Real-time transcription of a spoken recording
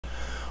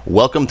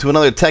Welcome to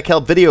another Tech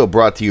Help video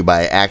brought to you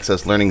by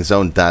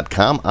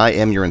AccessLearningZone.com. I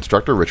am your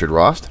instructor, Richard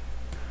Rost.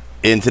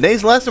 In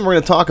today's lesson, we're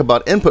going to talk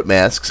about input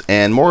masks,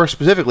 and more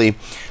specifically,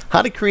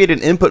 how to create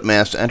an input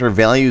mask to enter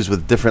values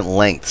with different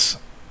lengths.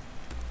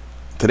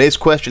 Today's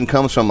question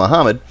comes from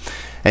Muhamad,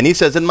 and he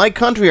says, in my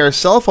country, our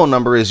cell phone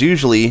number is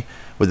usually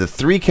with a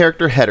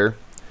 3-character header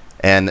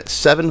and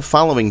 7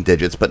 following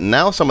digits, but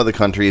now some of the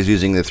country is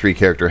using the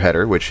 3-character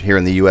header, which here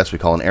in the US we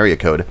call an area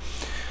code,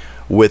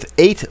 with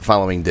 8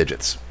 following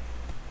digits.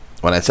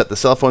 When I set the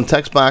cell phone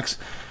text box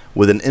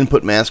with an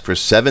input mask for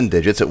 7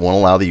 digits, it won't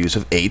allow the use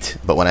of 8.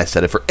 But when I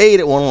set it for 8,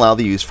 it won't allow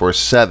the use for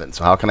 7.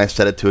 So how can I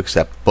set it to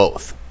accept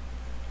both?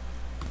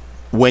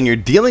 When you're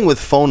dealing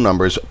with phone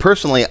numbers,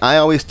 personally, I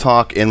always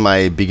talk in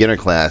my beginner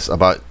class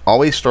about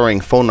always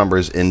storing phone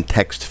numbers in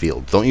text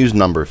fields. Don't use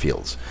number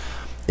fields.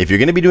 If you're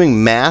going to be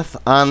doing math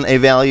on a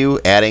value,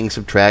 adding,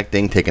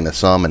 subtracting, taking a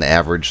sum, an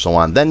average, so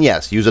on, then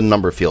yes, use a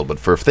number field. But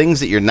for things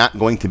that you're not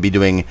going to be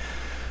doing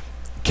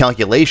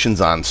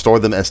calculations on, store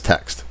them as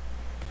text.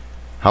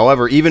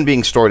 However, even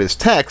being stored as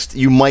text,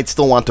 you might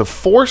still want to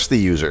force the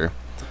user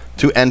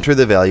to enter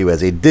the value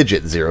as a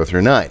digit, 0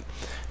 through 9.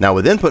 Now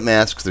with input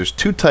masks, there's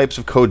 2 types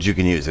of codes you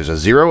can use. There's a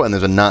 0 and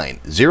there's a 9.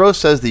 0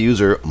 says the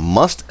user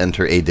must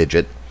enter a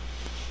digit.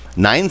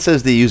 9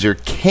 says the user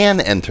can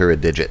enter a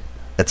digit.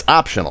 It's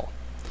optional.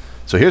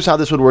 So here's how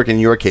this would work in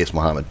your case,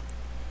 Muhammad.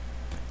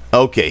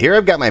 Okay, here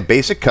I've got my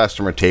basic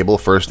customer table,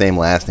 first name,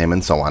 last name,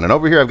 and so on. And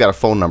over here I've got a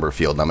phone number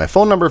field. Now my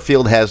phone number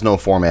field has no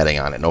formatting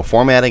on it. No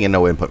formatting and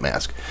no input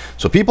mask.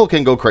 So people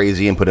can go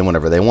crazy and put in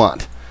whatever they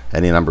want.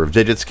 Any number of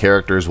digits,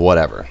 characters,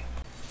 whatever.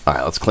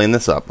 Alright, let's clean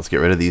this up. Let's get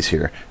rid of these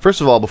here.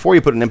 First of all, before you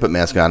put an input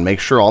mask on,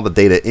 make sure all the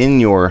data in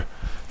your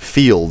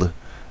field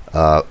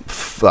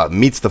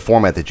meets the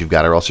format that you've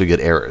got, or else you get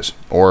errors.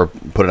 Or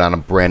put it on a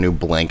brand new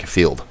blank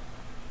field.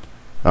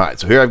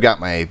 Alright, so here I've got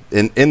my,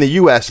 in the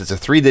US, it's a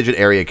 3-digit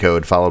area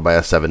code followed by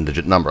a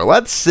 7-digit number.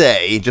 Let's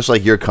say, just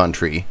like your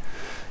country,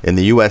 in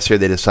the US here,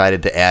 they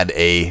decided to add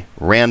a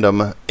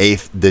random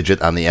 8th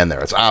digit on the end there.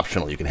 It's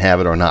optional. You can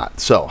have it or not.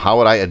 So, how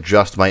would I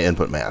adjust my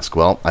input mask?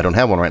 Well, I don't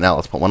have one right now.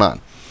 Let's put one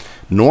on.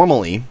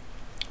 Normally,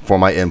 for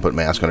my input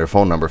mask under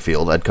phone number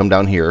field, I'd come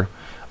down here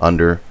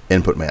under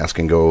input mask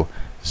and go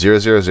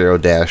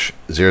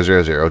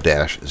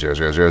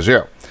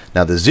 000-000-000.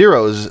 Now, the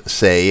zeros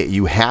say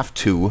you have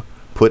to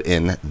put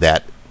in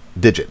that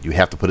digit. You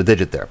have to put a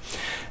digit there.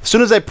 As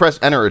soon as I press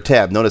enter or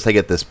tab, notice I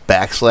get this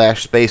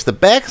backslash space. The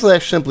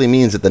backslash simply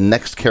means that the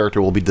next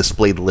character will be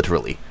displayed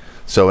literally.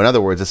 So in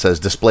other words, it says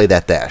display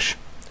that dash.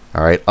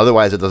 Alright,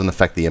 otherwise it doesn't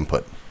affect the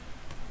input.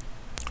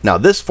 Now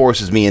this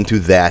forces me into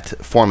that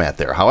format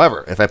there.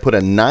 However, if I put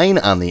a 9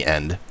 on the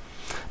end,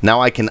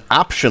 now I can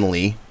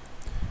optionally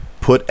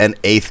put an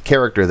 8th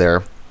character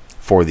there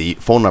for the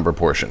phone number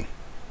portion.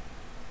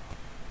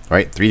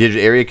 Right, 3-digit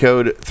area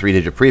code,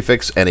 3-digit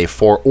prefix, and a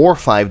 4 or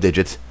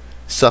 5-digit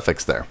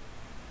suffix there.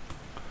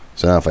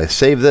 So now if I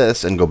save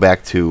this and go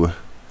back to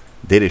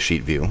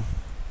datasheet view, all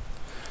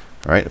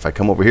right, if I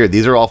come over here,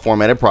 these are all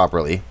formatted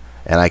properly,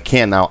 and I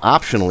can now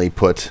optionally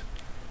put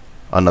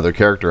another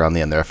character on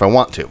the end there if I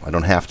want to. I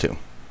don't have to. All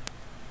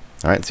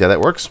right, see how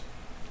that works?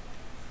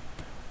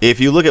 If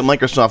you look at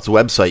Microsoft's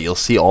website, you'll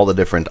see all the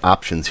different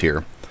options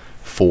here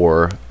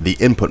for the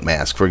input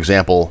mask. For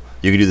example,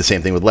 you can do the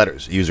same thing with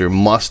letters. User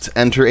must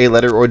enter a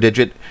letter or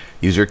digit.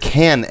 User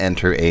can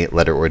enter a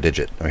letter or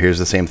digit. Now here's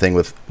the same thing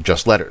with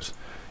just letters.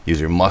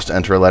 User must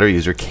enter a letter.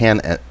 User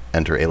can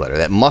enter a letter.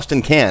 That must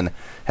and can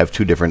have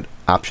 2 different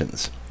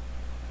options.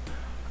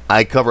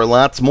 I cover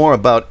lots more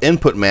about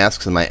input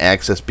masks in my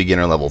Access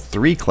Beginner Level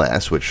 3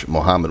 class, which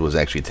Muhammad was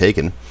actually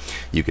taking.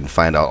 You can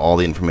find out all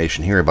the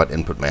information here about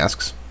input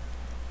masks.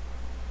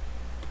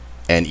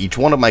 And each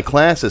one of my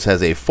classes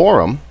has a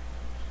forum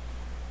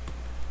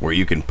where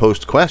you can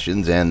post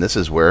questions, and this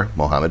is where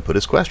Muhammad put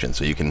his questions.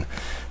 So you can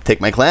take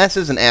my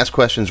classes and ask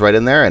questions right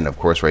in there, and of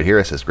course right here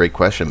it says great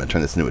question. I'm going to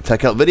turn this into a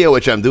Tech Help video,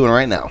 which I'm doing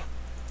right now.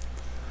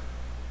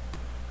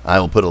 I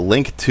will put a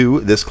link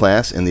to this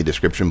class in the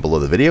description below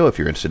the video if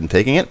you're interested in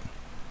taking it.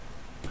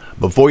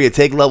 Before you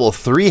take level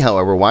 3,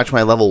 however, watch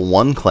my level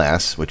 1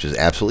 class, which is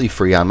absolutely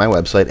free on my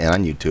website and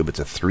on YouTube. It's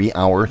a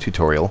 3-hour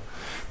tutorial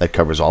that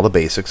covers all the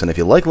basics, and if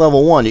you like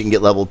level 1, you can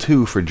get level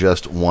 2 for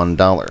just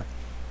 $1.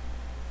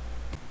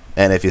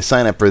 And if you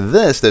sign up for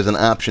this, there's an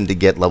option to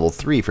get level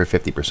 3 for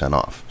 50%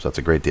 off. So that's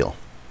a great deal.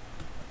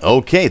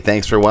 Okay,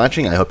 thanks for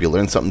watching. I hope you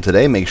learned something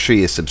today. Make sure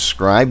you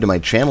subscribe to my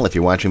channel if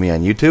you're watching me on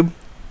YouTube.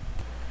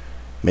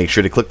 Make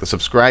sure to click the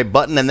subscribe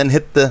button and then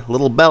hit the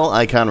little bell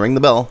icon, ring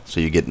the bell, so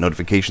you get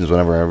notifications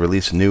whenever I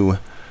release new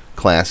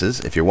classes.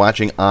 If you're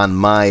watching on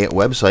my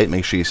website,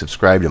 make sure you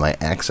subscribe to my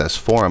Access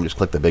forum. Just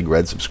click the big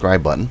red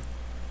subscribe button.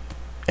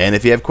 And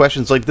if you have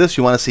questions like this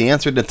you want to see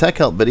answered in a Tech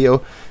Help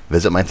video,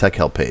 visit my Tech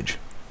Help page.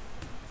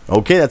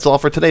 Okay, that's all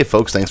for today,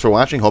 folks. Thanks for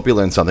watching. Hope you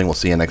learned something. We'll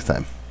see you next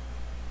time.